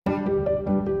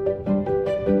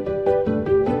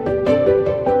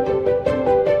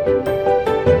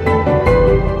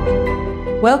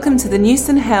Welcome to the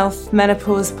Newson Health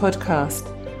Menopause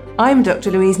podcast. I'm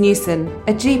Dr. Louise Newson,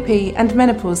 a GP and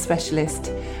menopause specialist,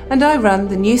 and I run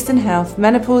the Newson Health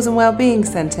Menopause and Wellbeing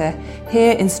Centre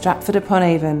here in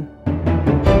Stratford-upon-Avon.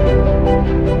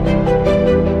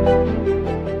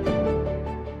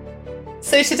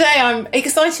 So today I'm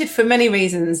excited for many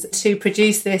reasons to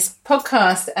produce this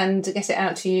podcast and get it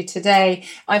out to you today.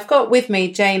 I've got with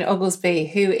me Jane Oglesby,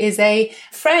 who is a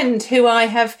friend who I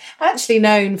have actually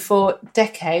known for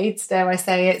decades, dare I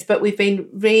say it, but we've been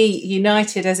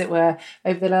reunited, as it were,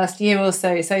 over the last year or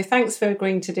so. So thanks for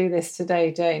agreeing to do this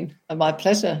today, Jane. My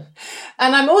pleasure.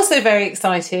 And I'm also very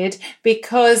excited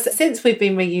because since we've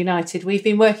been reunited, we've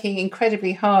been working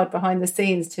incredibly hard behind the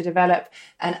scenes to develop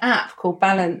an app called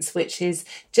Balance, which is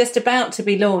just about to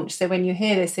be launched. So when you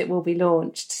hear this, it will be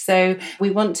launched. So we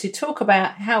want to talk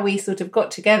about how we sort of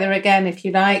got together again, if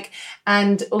you like,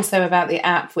 and also about the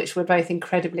app, which we're both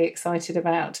incredibly excited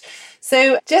about.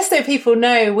 So just so people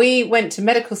know, we went to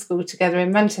medical school together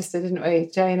in Manchester, didn't we,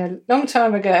 Jane, a long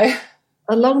time ago?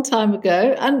 A long time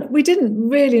ago, and we didn't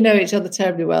really know each other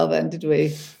terribly well then, did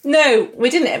we? No, we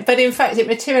didn't. But in fact, it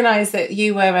materialised that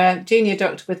you were a junior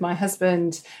doctor with my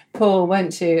husband, Paul,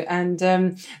 weren't you? And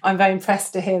I'm very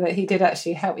impressed to hear that he did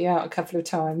actually help you out a couple of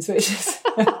times, which is...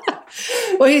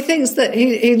 Well, he thinks that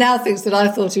he now thinks that I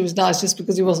thought he was nice just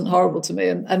because he wasn't horrible to me.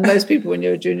 And most people, when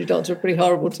you're a junior doctor, are pretty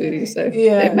horrible to you. So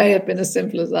yeah. It may have been as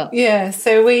simple as that. Yeah.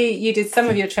 So you did some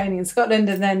of your training in Scotland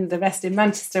and then the rest in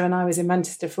Manchester. And I was in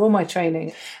Manchester for all my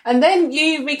training. And then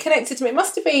you reconnected to me. It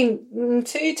must have been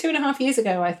two and a half years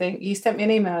ago, I think. You sent me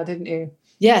an email, didn't you?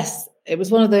 Yes. It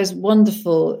was one of those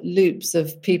wonderful loops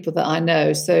of people that I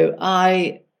know. So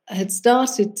I had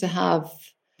started to have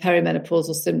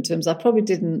perimenopausal symptoms. I probably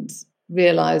didn't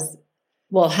realise,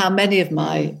 how many of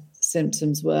my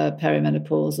symptoms were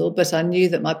perimenopausal, but I knew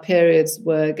that my periods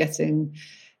were getting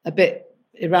a bit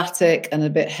erratic and a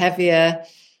bit heavier,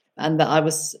 and that I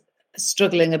was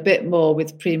struggling a bit more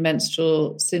with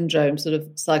premenstrual syndrome, sort of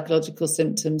psychological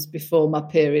symptoms before my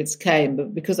periods came.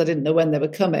 But because I didn't know when they were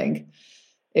coming,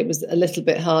 it was a little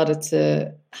bit harder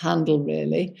to handle,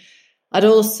 really. I'd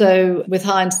also, with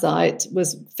hindsight,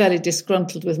 was fairly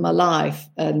disgruntled with my life,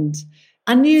 and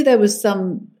I knew there was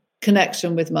some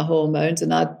connection with my hormones,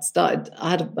 and I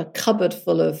had a cupboard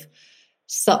full of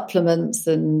supplements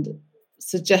and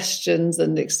suggestions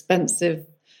and expensive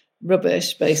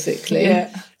rubbish, basically.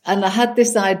 Yeah. And I had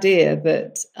this idea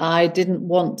that I didn't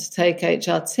want to take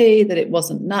HRT, that it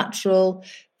wasn't natural,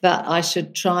 that I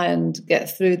should try and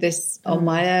get through this on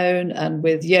my own and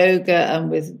with yoga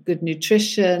and with good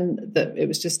nutrition, that it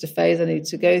was just a phase I needed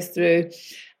to go through.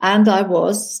 And I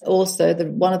was also,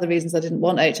 one of the reasons I didn't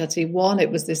want HRT, one, it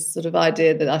was this sort of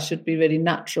idea that I should be really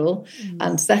natural.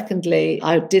 And secondly,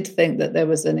 I did think that there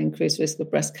was an increased risk of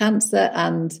breast cancer.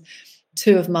 And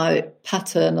two of my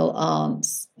paternal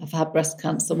aunts have had breast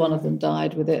cancer. One of them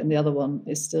died with it and the other one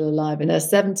is still alive in her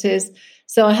 70s.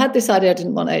 So I had this idea I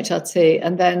didn't want HRT.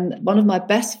 And then one of my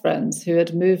best friends who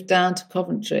had moved down to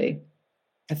Coventry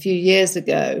a few years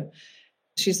ago,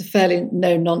 she's a fairly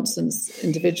no-nonsense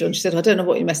individual. And she said, I don't know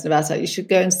what you're messing about. You should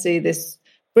go and see this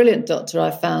brilliant doctor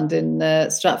I found in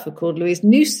Stratford called Louise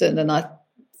Newson. And I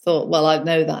thought, well, I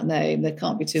know that name. There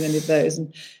can't be too many of those.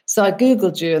 And so I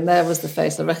Googled you and there was the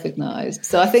face I recognised.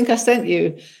 So I think I sent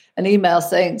you an email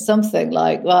saying something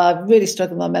like, well, I really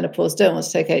struggle with my menopause, don't want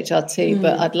to take HRT,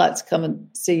 but I'd like to come and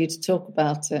see you to talk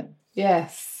about it.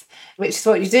 Yes. Which is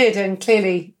what you did, and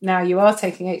clearly now you are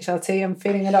taking HRT. I'm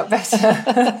feeling a lot better.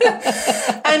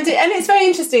 and it's very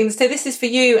interesting. So this is for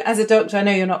you as a doctor. I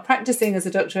know you're not practicing as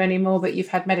a doctor anymore, but you've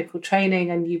had medical training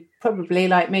and you probably,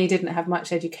 like me, didn't have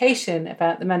much education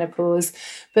about the menopause.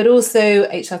 But also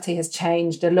HRT has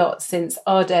changed a lot since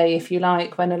our day, if you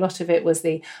like, when a lot of it was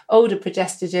the older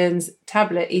progestogens,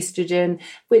 tablet estrogen,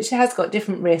 which has got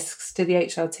different risks to the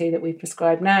HRT that we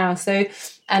prescribe now.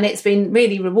 And it's been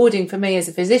really rewarding for me as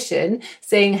a physician,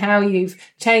 seeing how you've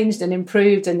changed and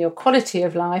improved and your quality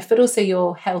of life, but also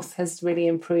your health has really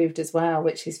improved as well,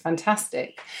 which is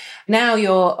fantastic. Now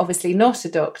you're obviously not a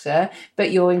doctor,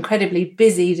 but you're incredibly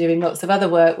busy doing lots of other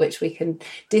work, which we can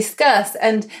discuss.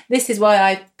 And this is why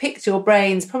I picked your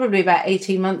brains probably about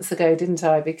 18 months ago, didn't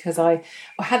I? Because I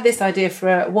had this idea for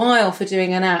a while for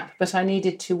doing an app, but I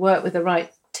needed to work with the right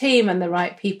team and the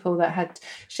right people that had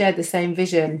shared the same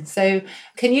vision. So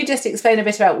can you just explain a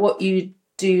bit about what you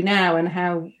do now and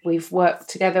how we've worked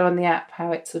together on the app,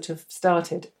 how it sort of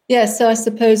started? Yeah, so I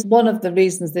suppose one of the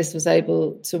reasons this was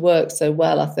able to work so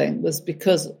well, I think, was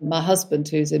because my husband,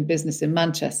 who's in business in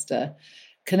Manchester,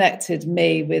 connected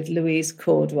me with Louise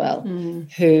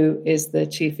Cordwell, who is the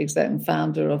chief exec and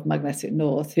founder of Magnetic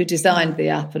North, who designed the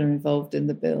app and are involved in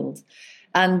the build.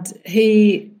 And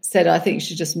he said, I think you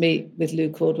should just meet with Lou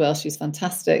Caldwell. She's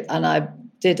fantastic. And I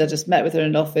did. I just met with her in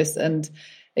an office and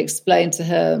explained to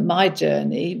her my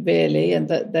journey, really, and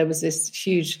that there was this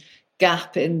huge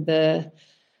gap in the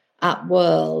app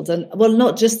world. And, well,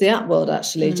 not just the app world,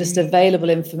 actually, just available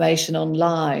information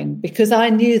online, because I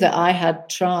knew that I had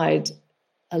tried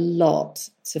a lot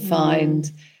to find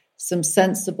some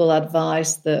sensible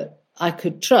advice that I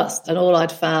could trust. And all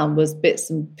I'd found was bits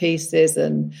and pieces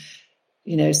and,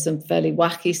 you know, some fairly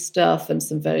wacky stuff and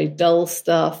some very dull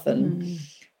stuff and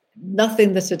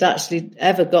nothing that had actually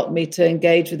ever got me to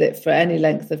engage with it for any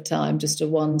length of time, just a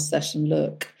one session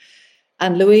look.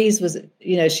 And Louise was,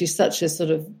 you know, she's such a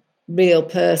sort of real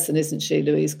person, isn't she,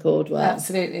 Louise Caldwell?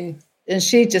 Absolutely. And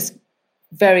she just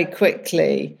very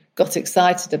quickly got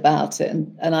excited about it.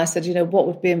 And I said, you know, what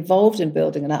would be involved in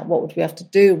building an app? What would we have to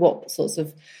do? What sorts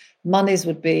of monies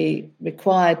would be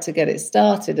required to get it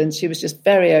started? And she was just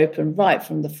very open right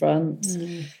from the front.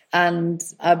 And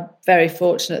I'm very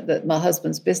fortunate that my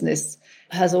husband's business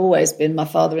has always been, my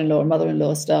father-in-law and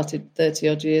mother-in-law started 30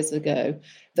 odd years ago,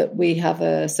 that we have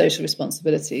a social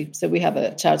responsibility. So we have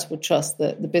a charitable trust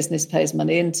that the business pays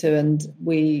money into, and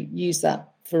we use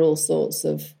that for all sorts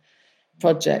of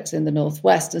projects in the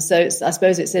Northwest. And so I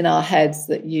suppose it's in our heads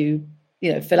that you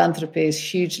know, philanthropy is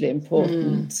hugely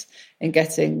important in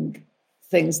getting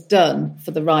things done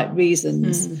for the right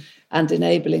reasons and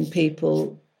enabling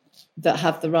people that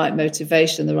have the right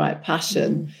motivation, the right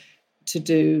passion to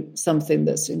do something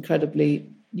that's incredibly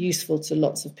useful to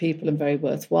lots of people and very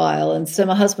worthwhile. And so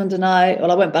my husband and I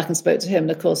went back and spoke to him.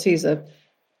 And of course, he's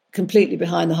completely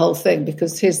behind the whole thing,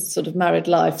 because his sort of married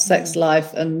life, sex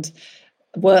life and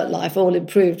work life all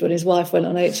improved when his wife went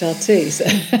on HRT. So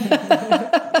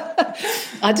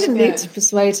I didn't need to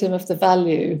persuade him of the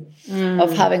value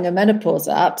of having a menopause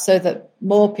app, so that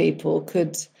more people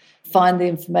could find the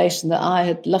information that I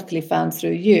had luckily found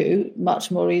through you much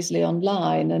more easily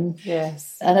online. And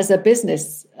as a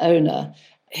business owner,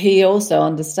 he also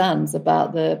understands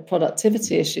about the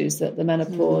productivity issues that the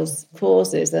menopause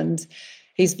causes, and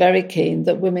he's very keen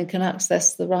that women can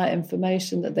access the right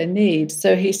information that they need.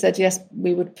 So he said, yes,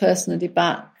 we would personally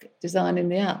back designing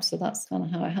the app. So that's kind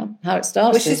of how it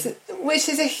started. Which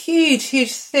is a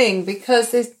huge thing,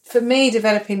 because for me,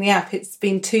 developing the app, it's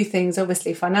been two things.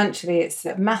 Obviously, financially, it's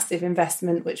a massive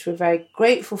investment, which we're very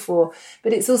grateful for,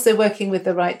 but it's also working with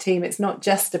the right team. It's not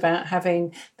just about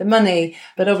having the money,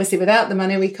 but obviously without the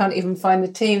money, we can't even find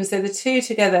the team. So the two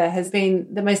together has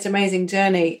been the most amazing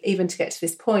journey, even to get to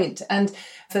this point. And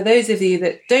for those of you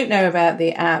that don't know about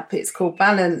the app, it's called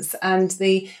Balance. And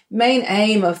the main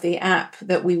aim of the app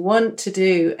that we want to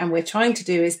do, and we're trying to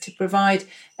do, is to provide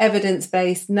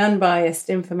evidence-based, non-biased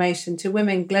information to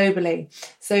women globally.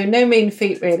 So no mean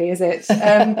feat, really, is it?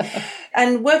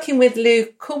 And working with Lou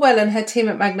Caldwell and her team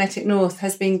at Magnetic North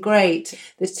has been great.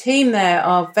 The team there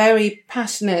are very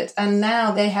passionate, and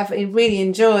now they have really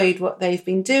enjoyed what they've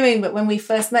been doing. But when we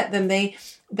first met them,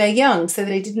 they're young, so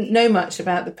they didn't know much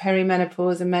about the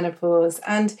perimenopause and menopause.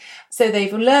 And so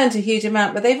they've learned a huge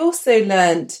amount, but they've also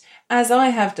learned, as I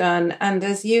have done and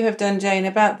as you have done, Jane,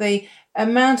 about the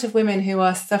amount of women who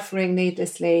are suffering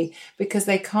needlessly because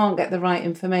they can't get the right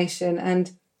information.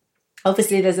 And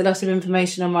obviously, there's a lot of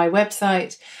information on my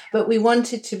website, but we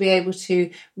wanted to be able to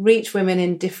reach women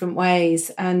in different ways.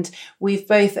 And we've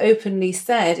both openly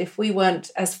said, if we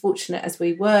weren't as fortunate as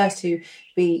we were to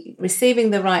be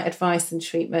receiving the right advice and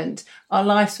treatment, our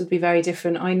lives would be very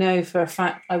different. I know for a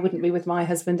fact I wouldn't be with my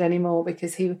husband anymore,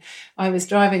 because I was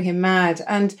driving him mad.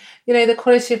 And, you know, the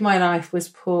quality of my life was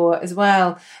poor as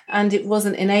well. And it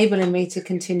wasn't enabling me to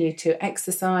continue to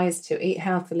exercise, to eat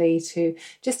healthily, to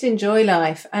just enjoy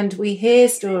life. And we hear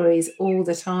stories all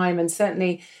the time. And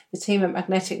certainly the team at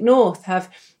Magnetic North have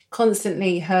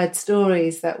constantly heard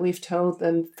stories that we've told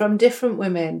them from different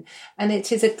women. And it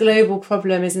is a global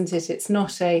problem, isn't it? It's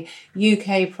not a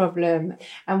UK problem.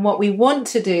 And what we want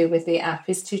to do with the app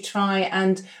is to try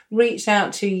and reach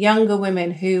out to younger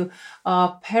women who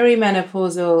are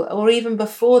perimenopausal, or even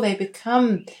before they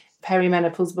become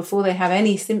perimenopause, before they have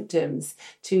any symptoms,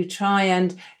 to try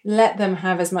and let them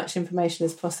have as much information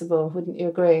as possible. Wouldn't you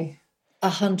agree?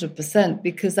 100%,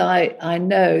 because I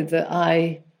know that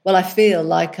I feel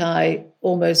like I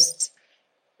almost,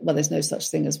 there's no such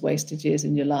thing as wasted years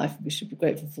in your life. We should be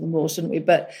grateful for them all, shouldn't we?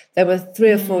 But there were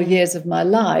 3 or 4 years of my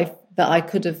life that I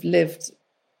could have lived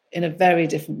in a very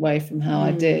different way from how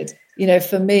I did. You know,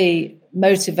 for me,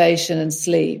 motivation and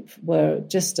sleep were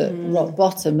just at rock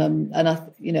bottom. And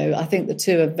I think the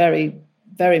two are very,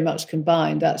 very much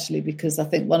combined, actually, because I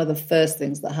think one of the first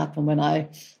things that happened when I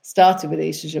started with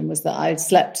estrogen was that I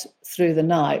slept through the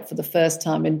night for the first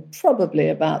time in probably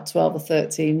about 12 or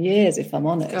 13 years, if I'm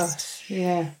honest. Gosh,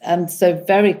 yeah. And so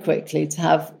very quickly to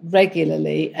have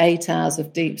regularly 8 hours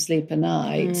of deep sleep a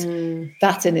night,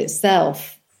 that in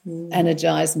itself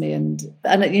energize me, and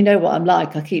you know what I'm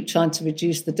like, I keep trying to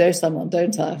reduce the dose I'm on,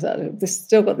 don't I? This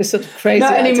still got this sort of crazy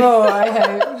not idea. anymore, I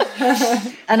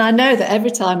hope. And I know that every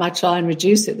time I try and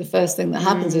reduce it, the first thing that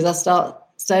happens is I start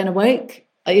staying awake.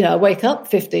 I wake up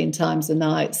 15 times a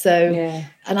night. So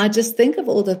and I just think of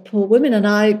all the poor women, and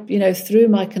I, through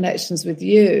my connections with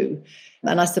you,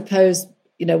 and I suppose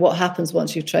what happens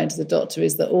once you've trained as a doctor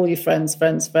is that all your friends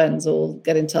all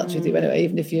get in touch with you anyway,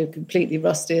 even if you're completely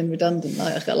rusty and redundant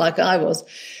like I was.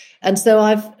 And so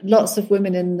lots of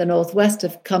women in the Northwest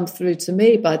have come through to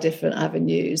me by different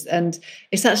avenues, and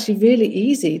it's actually really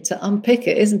easy to unpick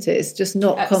it, isn't it? It's just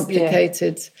not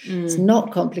complicated. It's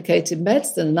not complicated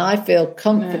medicine. And I feel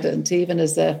confident, even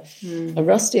as a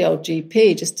rusty old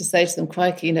GP, just to say to them,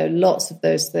 crikey, lots of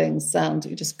those things sound,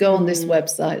 you just go on this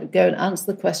website, go and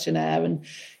answer the questionnaire and,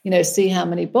 see how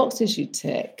many boxes you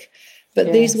tick.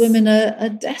 But these women are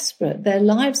desperate. Their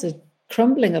lives are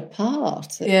crumbling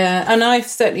apart. Yeah, and I've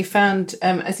certainly found,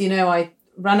 as you know, I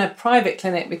run a private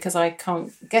clinic because I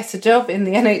can't get a job in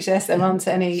the NHS. There aren't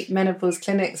any menopause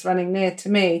clinics running near to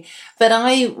me. But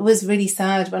I was really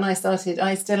sad when I started.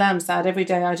 I still am sad every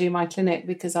day I do my clinic,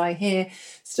 because I hear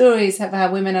stories of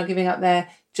how women are giving up their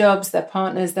jobs, their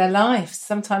partners, their lives,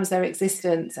 sometimes their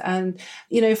existence. And,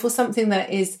 for something that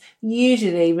is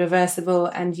usually reversible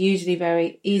and usually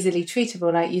very easily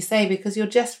treatable, like you say, because you're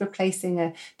just replacing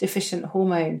a deficient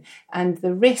hormone, and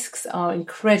the risks are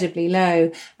incredibly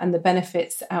low and the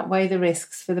benefits outweigh the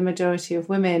risks for the majority of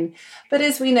women. But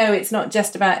as we know, it's not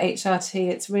just about HRT.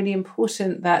 It's really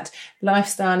important that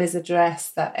lifestyle is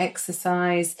addressed, that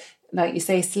exercise, like you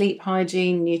say, sleep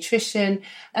hygiene, nutrition.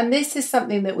 And this is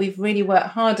something that we've really worked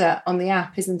hard at on the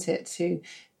app, isn't it, to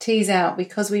tease out,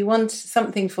 because we want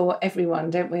something for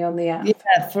everyone, don't we, on the app?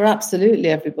 Yeah, for absolutely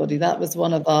everybody. That was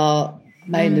one of our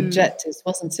main objectives,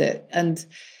 wasn't it? And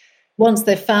once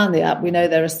they've found the app, we know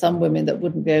there are some women that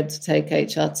wouldn't be able to take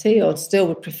HRT, or still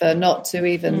would prefer not to,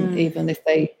 even if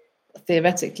they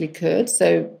theoretically could.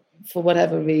 So for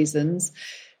whatever reasons,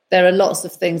 there are lots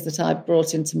of things that I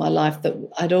brought into my life that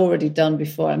I'd already done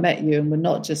before I met you, and were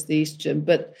not just the estrogen,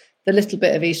 but the little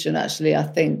bit of estrogen actually, I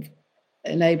think,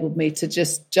 enabled me to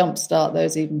just jumpstart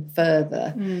those even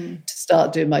further, to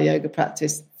start doing my yoga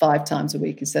practice 5 times a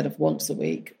week instead of once a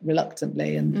week,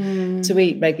 reluctantly, and to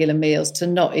eat regular meals, to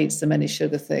not eat so many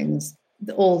sugar things,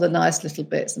 all the nice little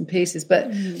bits and pieces. But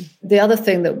the other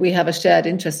thing that we have a shared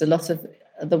interest, a lot of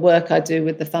the work I do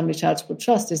with the Family Charitable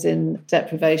Trust is in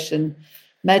deprivation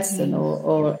medicine,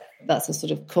 or that's a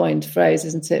sort of coined phrase,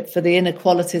 isn't it, for the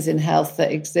inequalities in health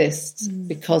that exist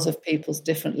because of people's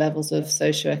different levels of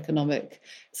socioeconomic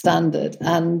standard.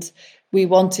 And we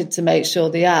wanted to make sure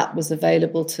the app was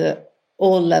available to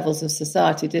all levels of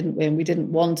society, didn't we? And we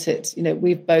didn't want it,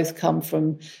 we've both come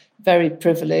from very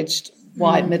privileged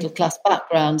white middle class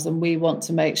backgrounds, and we want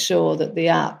to make sure that the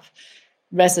app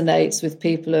resonates with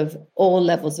people of all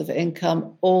levels of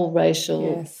income, all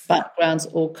racial backgrounds,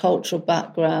 all cultural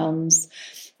backgrounds,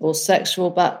 all sexual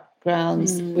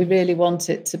backgrounds. We really want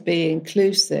it to be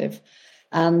inclusive.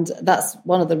 And that's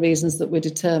one of the reasons that we're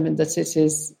determined that it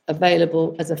is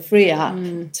available as a free app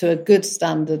to a good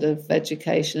standard of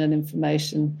education and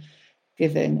information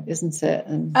giving, isn't it?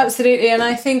 Absolutely. And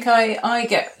I think I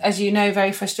get, as you know,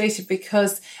 very frustrated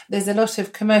because there's a lot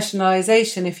of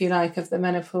commercialisation, if you like, of the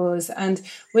menopause, and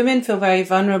women feel very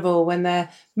vulnerable when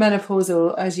they're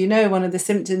menopausal. As you know, one of the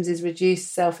symptoms is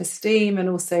reduced self-esteem and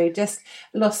also just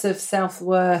loss of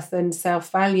self-worth and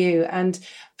self-value. And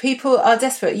people are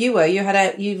desperate. You've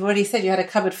already said you had a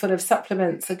cupboard full of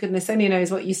supplements. So goodness only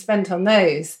knows what you spent on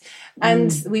those.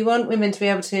 And we want women to be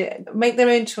able to make their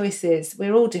own choices.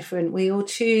 We're all different. We all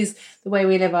choose the way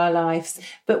we live our lives,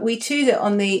 but we choose it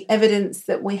on the evidence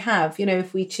that we have.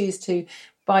 If we choose to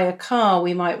buy a car,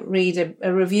 we might read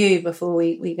a review before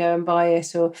we go and buy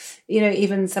it, or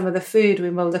even some of the food, we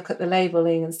will look at the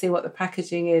labelling and see what the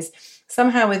packaging is.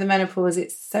 Somehow with the menopause,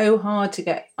 it's so hard to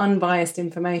get unbiased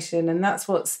information, and that's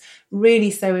what's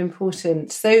really so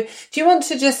important. So do you want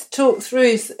to just talk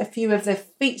through a few of the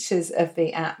features of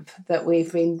the app that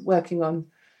we've been working on?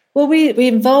 Well, we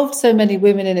involved so many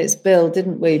women in its build,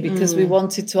 didn't we? Because we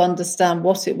wanted to understand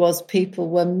what it was people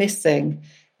were missing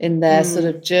in their sort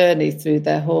of journey through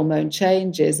their hormone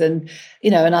changes. And,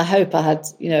 and I hope I had,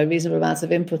 a reasonable amount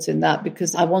of input in that,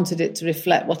 because I wanted it to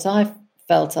reflect what I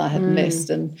felt I had missed.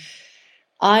 And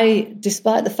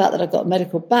despite the fact that I've got a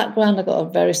medical background, I've got a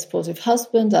very supportive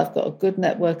husband, I've got a good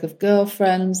network of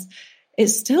girlfriends, it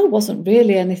still wasn't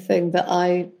really anything that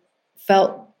I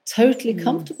felt totally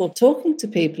comfortable talking to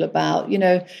people about.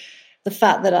 The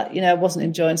fact that I wasn't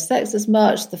enjoying sex as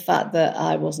much, the fact that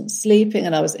I wasn't sleeping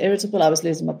and I was irritable, I was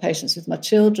losing my patience with my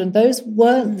children. Those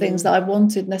weren't things that I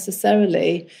wanted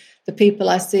necessarily the people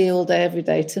I see all day, every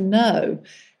day to know.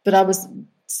 But I was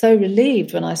so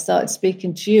relieved when I started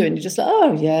speaking to you, and you're just like,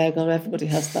 oh yeah, God, everybody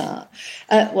has that.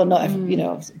 Well, not every,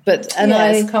 but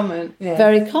it's common,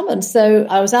 very common. So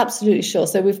I was absolutely sure.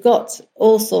 So we've got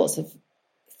all sorts of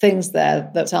things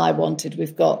there that I wanted.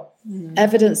 We've got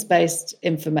evidence-based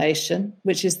information,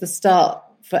 which is the start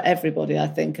for everybody, I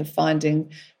think, of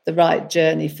finding the right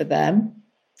journey for them.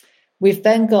 We've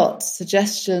then got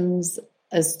suggestions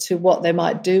as to what they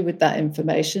might do with that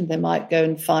information. They might go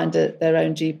and find their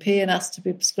own GP and ask to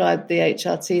be prescribed the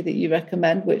HRT that you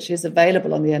recommend, which is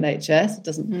available on the NHS. It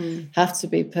doesn't have to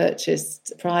be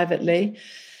purchased privately.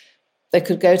 They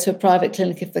could go to a private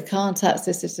clinic if they can't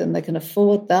access it and they can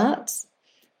afford that.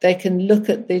 They can look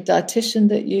at the dietitian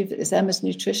it's Emma's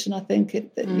Nutrition, I think,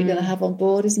 that you're going to have on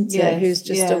board, isn't it? Who's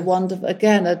just a wonderful,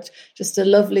 again, just a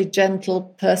lovely, gentle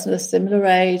person of a similar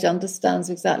age,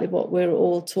 understands exactly what we're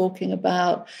all talking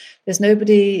about. There's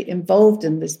nobody involved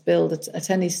in this build at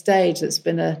any stage that's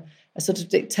been a sort of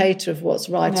dictator of what's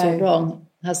right or wrong,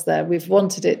 has there? We've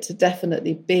wanted it to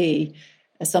definitely be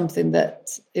something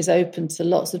that is open to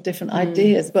lots of different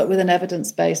ideas, but with an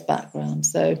evidence-based background.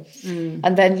 So,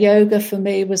 and then yoga for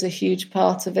me was a huge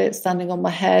part of it. Standing on my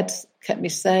head kept me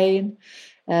sane.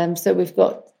 So we've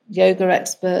got yoga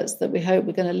experts that we hope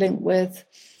we're going to link with.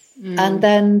 And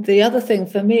then the other thing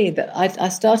for me that I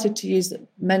started to use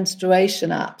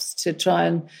menstruation apps to try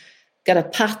and get a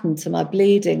pattern to my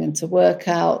bleeding and to work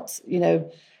out,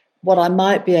 what I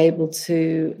might be able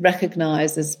to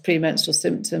recognise as premenstrual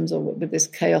symptoms or with this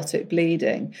chaotic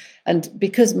bleeding. And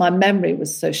because my memory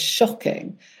was so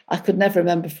shocking, I could never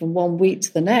remember from 1 week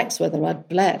to the next whether I'd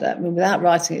bled. I mean, without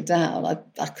writing it down,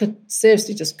 I could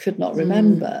not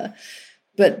remember.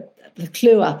 But the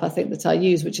Clue app, I think, that I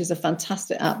use, which is a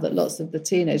fantastic app that lots of the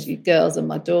teenage girls and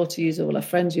my daughter use, all her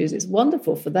friends use, it's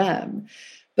wonderful for them.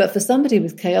 But for somebody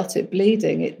with chaotic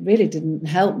bleeding, it really didn't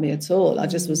help me at all. I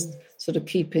just was sort of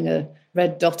keeping a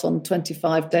red dot on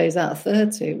 25 days out of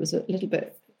 30. It was a little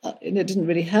bit, it didn't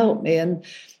really help me. And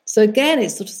so again, it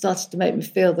sort of started to make me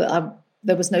feel that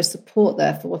there was no support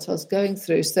there for what I was going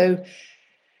through. So,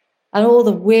 and all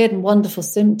the weird and wonderful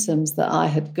symptoms that I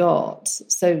had got.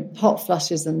 So hot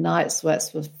flushes and night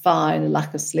sweats were fine. A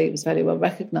lack of sleep was very well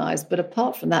recognised. But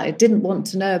apart from that, it didn't want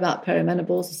to know about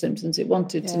perimenopausal symptoms. It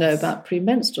wanted to know about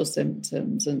premenstrual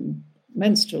symptoms and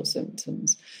menstrual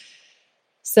symptoms.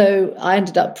 So I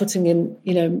ended up putting in,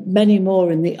 many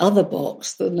more in the other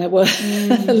box than there were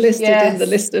listed in the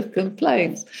list of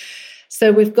complaints.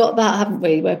 So we've got that, haven't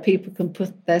we, where people can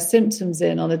put their symptoms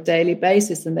in on a daily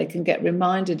basis and they can get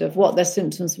reminded of what their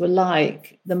symptoms were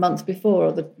like the month before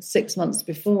or the 6 months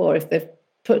before. If they've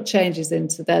put changes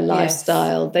into their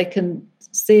lifestyle, they can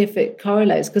see if it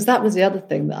correlates. Because that was the other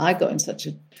thing that I got in such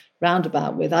a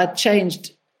roundabout with. I'd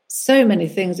changed so many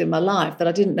things in my life that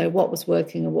I didn't know what was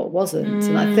working and what wasn't.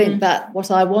 And I think that what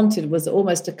I wanted was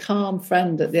almost a calm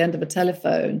friend at the end of a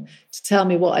telephone to tell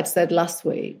me what I'd said last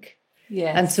week.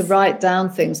 Yes. And to write down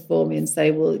things for me and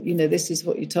say, well, this is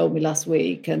what you told me last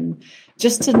week. And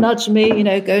just to nudge me,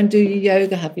 go and do your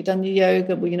yoga. Have you done your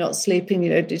yoga? Well, you're not sleeping.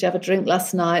 Did you have a drink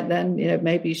last night? Then,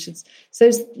 maybe you should. So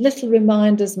it's little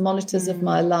reminders, monitors of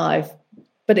my life,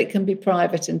 but it can be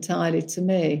private entirely to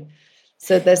me.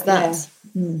 So there's that.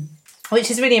 Yeah. Which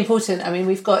is really important. I mean,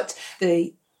 we've got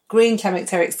the Green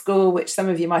Climacteric Score, which some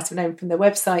of you might have known from the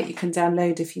website. You can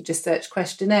download if you just search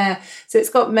questionnaire. So it's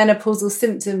got menopausal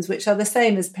symptoms, which are the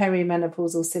same as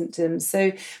perimenopausal symptoms.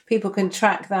 So people can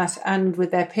track that and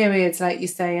with their periods, like you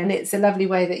say. And it's a lovely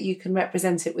way that you can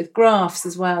represent it with graphs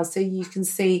as well. So you can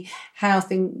see how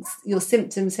your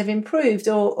symptoms have improved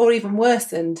or even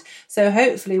worsened. So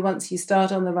hopefully once you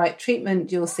start on the right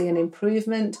treatment, you'll see an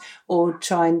improvement or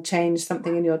try and change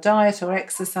something in your diet or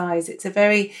exercise. It's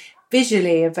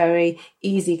visually a very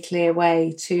easy, clear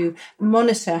way to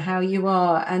monitor how you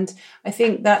are. And I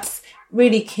think that's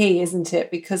really key, isn't it?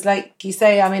 Because like you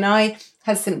say, I mean, I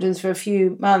had symptoms for a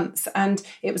few months and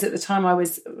it was at the time I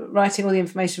was writing all the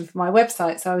information for my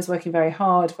website. So I was working very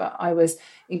hard, but I was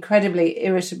incredibly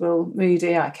irritable,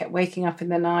 moody. I kept waking up in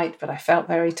the night, but I felt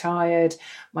very tired.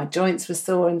 My joints were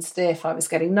sore and stiff. I was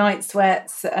getting night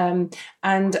sweats and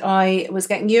I was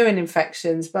getting urine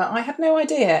infections, but I had no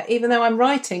idea, even though I'm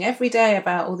writing every day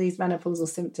about all these menopausal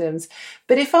symptoms.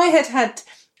 But if I had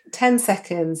 10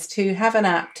 seconds to have an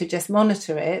app to just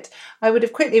monitor it, I would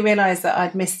have quickly realised that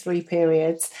I'd missed 3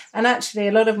 periods. And actually,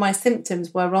 a lot of my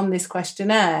symptoms were on this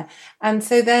questionnaire. And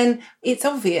so then it's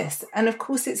obvious. And of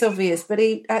course it's obvious, but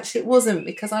it wasn't,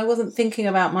 because I wasn't thinking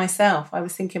about myself. I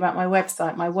was thinking about my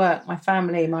website, my work, my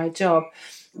family, my job,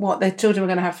 what the children were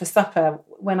going to have for supper,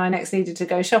 when I next needed to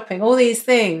go shopping, all these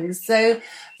things. So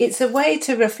it's a way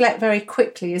to reflect very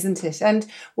quickly, isn't it? And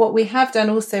what we have done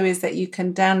also is that you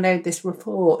can download this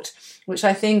report, which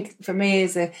I think for me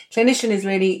as a clinician is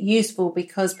really useful,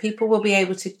 because people will be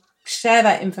able to share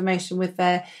that information with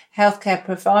their healthcare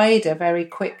provider very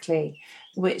quickly,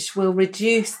 which will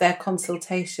reduce their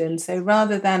consultation. So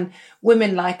rather than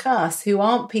women like us who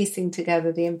aren't piecing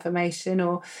together the information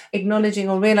or acknowledging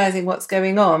or realising what's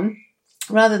going on,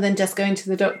 rather than just going to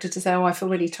the doctor to say, oh, I feel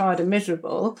really tired and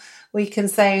miserable, we can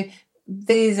say,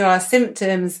 these are our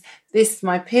symptoms, this is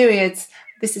my periods,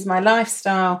 this is my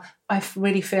lifestyle, I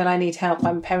really feel I need help,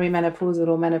 I'm perimenopausal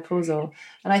or menopausal.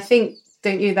 And I think,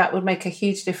 don't you, that would make a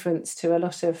huge difference to a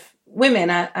lot of women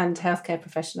and healthcare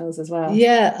professionals as well.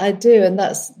 Yeah, I do. And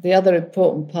that's the other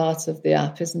important part of the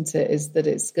app, isn't it, is that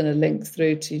it's going to link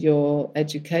through to your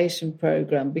education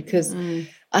program, because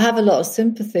I have a lot of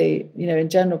sympathy, in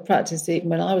general practice, even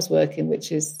when I was working,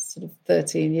 which is sort of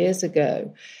 13 years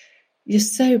ago. You're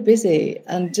so busy,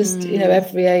 and just,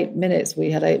 every 8 minutes,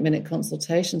 we had 8-minute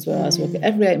consultations where I was working.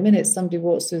 Every 8 minutes, somebody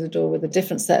walks through the door with a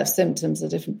different set of symptoms, a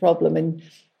different problem, and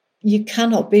you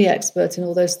cannot be expert in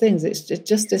all those things. It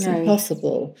just isn't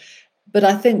possible. But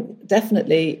I think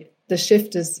definitely the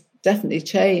shift has definitely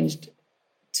changed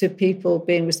to people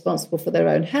being responsible for their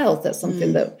own health. That's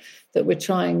something that we're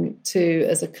trying to,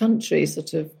 as a country,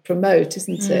 sort of promote,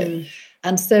 isn't it?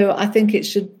 And so I think it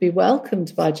should be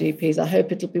welcomed by GPs. I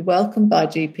hope it'll be welcomed by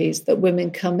GPs that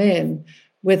women come in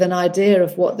with an idea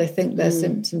of what they think their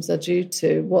symptoms are due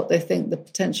to, what they think the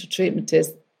potential treatment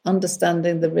is,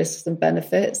 understanding the risks and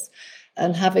benefits,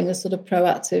 and having a sort of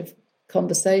proactive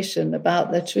conversation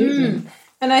about their treatment.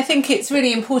 And I think it's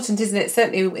really important, isn't it?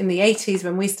 Certainly in the 80s,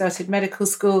 when we started medical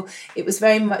school, it was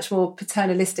very much more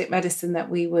paternalistic medicine that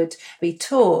we would be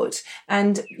taught.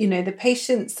 And, the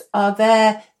patients are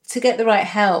there to get the right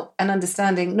help and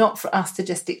understanding, not for us to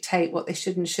just dictate what they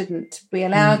should and shouldn't be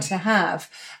allowed to have.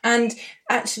 And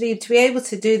actually, to be able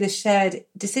to do the shared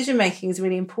decision making is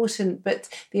really important. But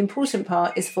the important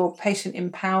part is for patient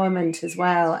empowerment as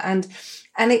well. And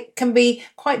it can be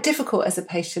quite difficult as a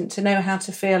patient to know how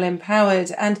to feel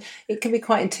empowered, and it can be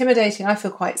quite intimidating. I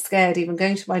feel quite scared even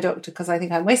going to my doctor, because I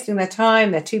think I'm wasting their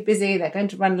time. They're too busy. They're going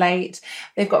to run late.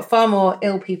 They've got far more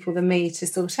ill people than me to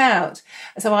sort out.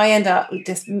 So I end up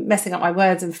just messing up my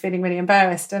words and feeling really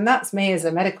embarrassed. And that's me as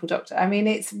a medical doctor. I mean,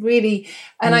 it's really,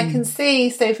 and I can see,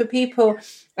 so for people,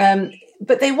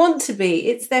 but they want to be,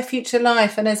 it's their future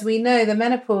life. And as we know, the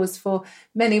menopause for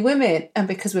many women, and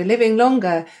because we're living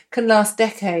longer, can last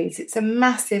decades. It's a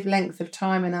massive length of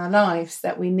time in our lives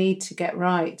that we need to get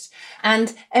right.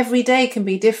 And every day can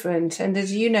be different. And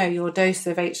as you know, your dose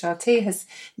of HRT has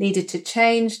needed to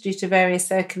change due to various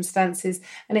circumstances.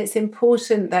 And it's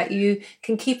important that you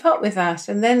can keep up with that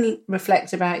and then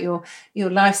reflect about your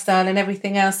lifestyle and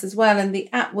everything else as well. And the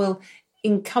app will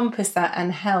encompass that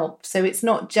and help. So it's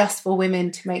not just for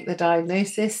women to make the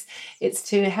diagnosis, it's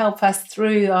to help us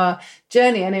through our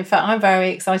journey. And in fact, I'm very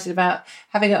excited about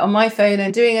having it on my phone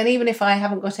and doing, and even if I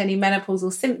haven't got any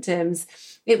menopausal symptoms,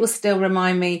 it will still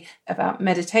remind me about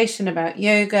meditation, about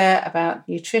yoga, about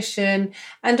nutrition.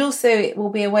 And also it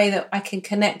will be a way that I can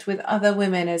connect with other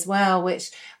women as well, which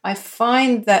I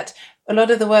find that a lot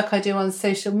of the work I do on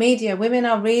social media, women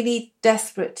are really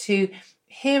desperate to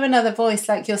hear another voice,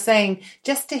 like you're saying.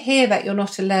 Just to hear that you're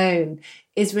not alone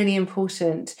is really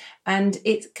important. And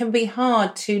it can be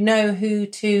hard to know who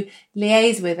to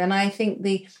liaise with. And I think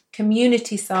the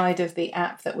community side of the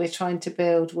app that we're trying to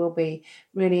build will be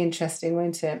really interesting,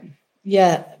 won't it?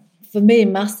 Yeah, for me,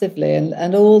 massively.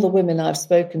 And all the women I've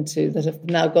spoken to that have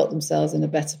now got themselves in a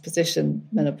better position,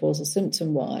 menopausal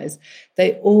symptom-wise,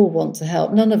 they all want to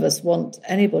help. None of us want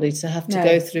anybody to have to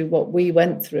go through what we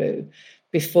went through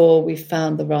before we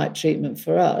found the right treatment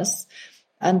for us.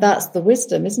 And that's the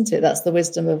wisdom, isn't it? That's the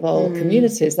wisdom of all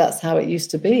communities. That's how it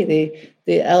used to be.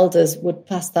 The elders would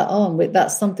pass that on.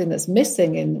 That's something that's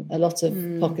missing in a lot of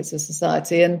pockets of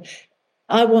society. And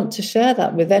I want to share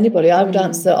that with anybody. I would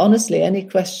answer honestly any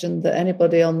question that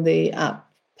anybody on the app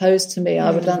posed to me.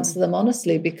 I would answer them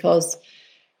honestly, because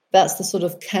that's the sort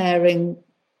of caring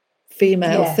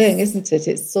female thing, isn't it?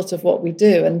 It's sort of what we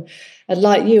do. And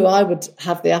like you, I would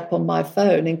have the app on my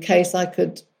phone in case I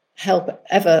could help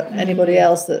anybody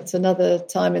else at another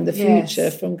time in the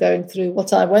future from going through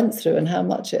what I went through and how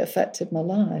much it affected my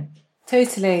life.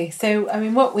 Totally. So, I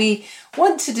mean, what we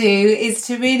want to do is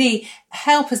to really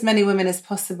help as many women as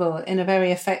possible in a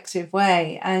very effective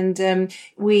way. And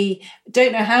we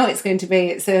don't know how it's going to be.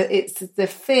 It's the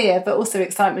fear, but also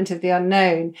excitement of the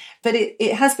unknown. But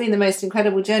it has been the most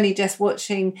incredible journey, just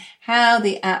watching how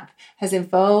the app has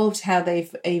evolved, how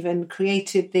they've even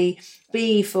created the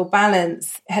B for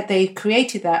balance. They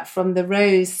created that from the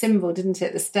rose symbol, didn't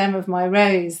it? The stem of my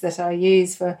rose that I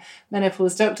use for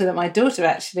Menopause Doctor, that my daughter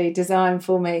actually designed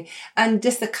for me. And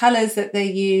just the colours that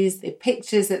they use, the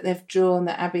pictures that they've drawn,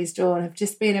 that Abby's drawn, have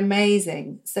just been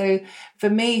amazing. So for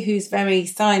me, who's very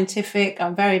scientific,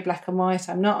 I'm very black and white,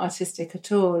 I'm not artistic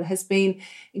at all, has been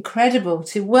incredible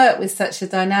to work with such a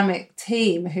dynamic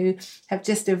team who have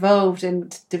just evolved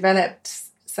and developed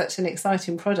such an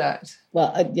exciting product.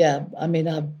 Well, I mean,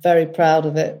 I'm very proud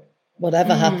of it,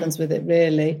 whatever happens with it,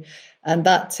 really. And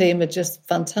that team are just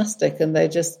fantastic, and they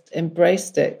just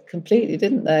embraced it completely,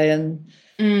 didn't they? And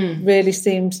really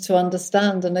seemed to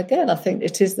understand. And again, I think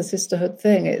it is the sisterhood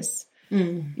thing. It's,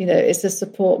 it's a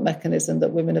support mechanism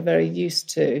that women are very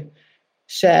used to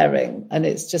sharing, and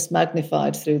it's just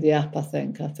magnified through the app, I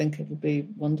think. I think it will be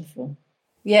wonderful.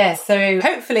 Yeah, so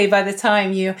hopefully by the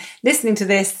time you're listening to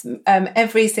this,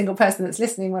 every single person that's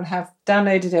listening will have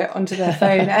downloaded it onto their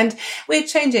phone. And we're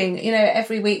changing,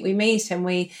 every week we meet and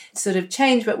we sort of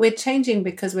change, but we're changing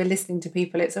because we're listening to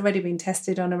people. It's already been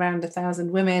tested on around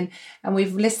 1,000 women, and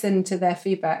we've listened to their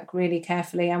feedback really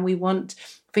carefully, and we want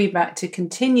feedback to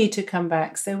continue to come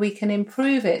back so we can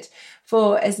improve it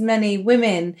for as many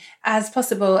women as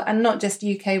possible, and not just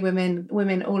UK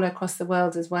women all across the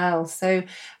world as well. So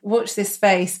watch this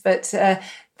space. But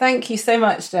thank you so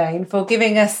much, Jane, for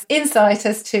giving us insight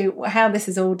as to how this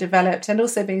has all developed, and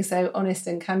also being so honest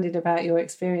and candid about your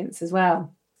experience as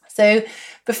well. So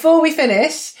before we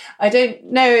finish, I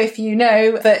don't know if you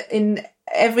know, but in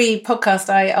every podcast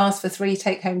I ask for 3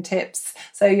 take-home tips,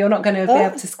 so you're not going to be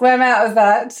able to squirm out of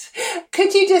that.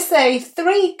 Could you just say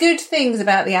 3 good things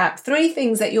about the app, 3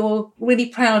 things that you're really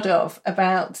proud of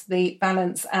about the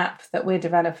Balance app that we're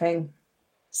developing?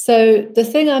 So the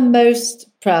thing I'm most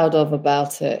proud of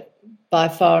about it, by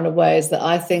far and away, is that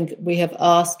I think we have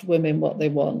asked women what they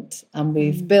want, and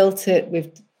we've built it,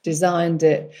 we've designed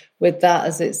it with that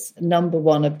as its number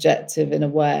one objective, in a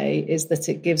way, is that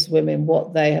it gives women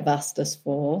what they have asked us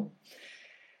for.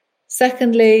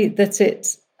 Secondly,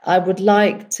 that I would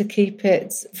like to keep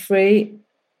it free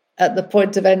at the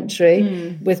point of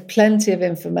entry, with plenty of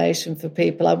information for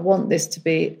people. I want this to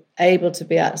be able to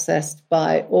be accessed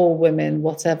by all women,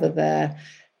 whatever their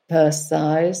purse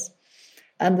size.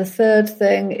 And the third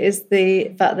thing is the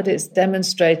fact that it's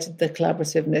demonstrated the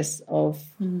collaborativeness of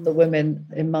the women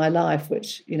in my life,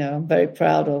 which, I'm very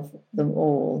proud of them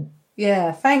all.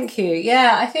 Yeah, thank you.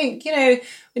 Yeah, I think,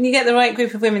 when you get the right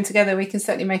group of women together, we can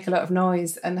certainly make a lot of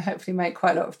noise and hopefully make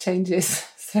quite a lot of changes.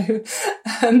 So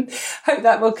hope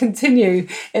that will continue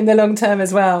in the long term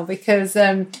as well, because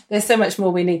there's so much more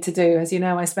we need to do. As you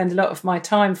know, I spend a lot of my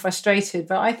time frustrated,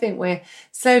 but I think we're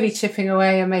slowly chipping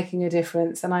away and making a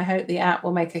difference. And I hope the app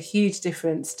will make a huge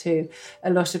difference to a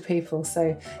lot of people.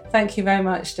 So thank you very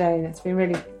much, Jane. It's been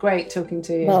really great talking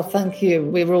to you. Well, thank you.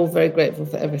 We were all very grateful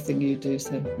for everything you do.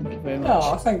 So thank you very much.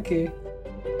 Oh, thank you.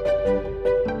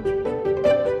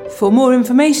 For more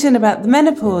information about the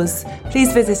menopause,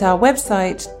 please visit our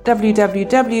website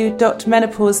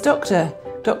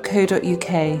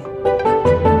www.menopausedoctor.co.uk.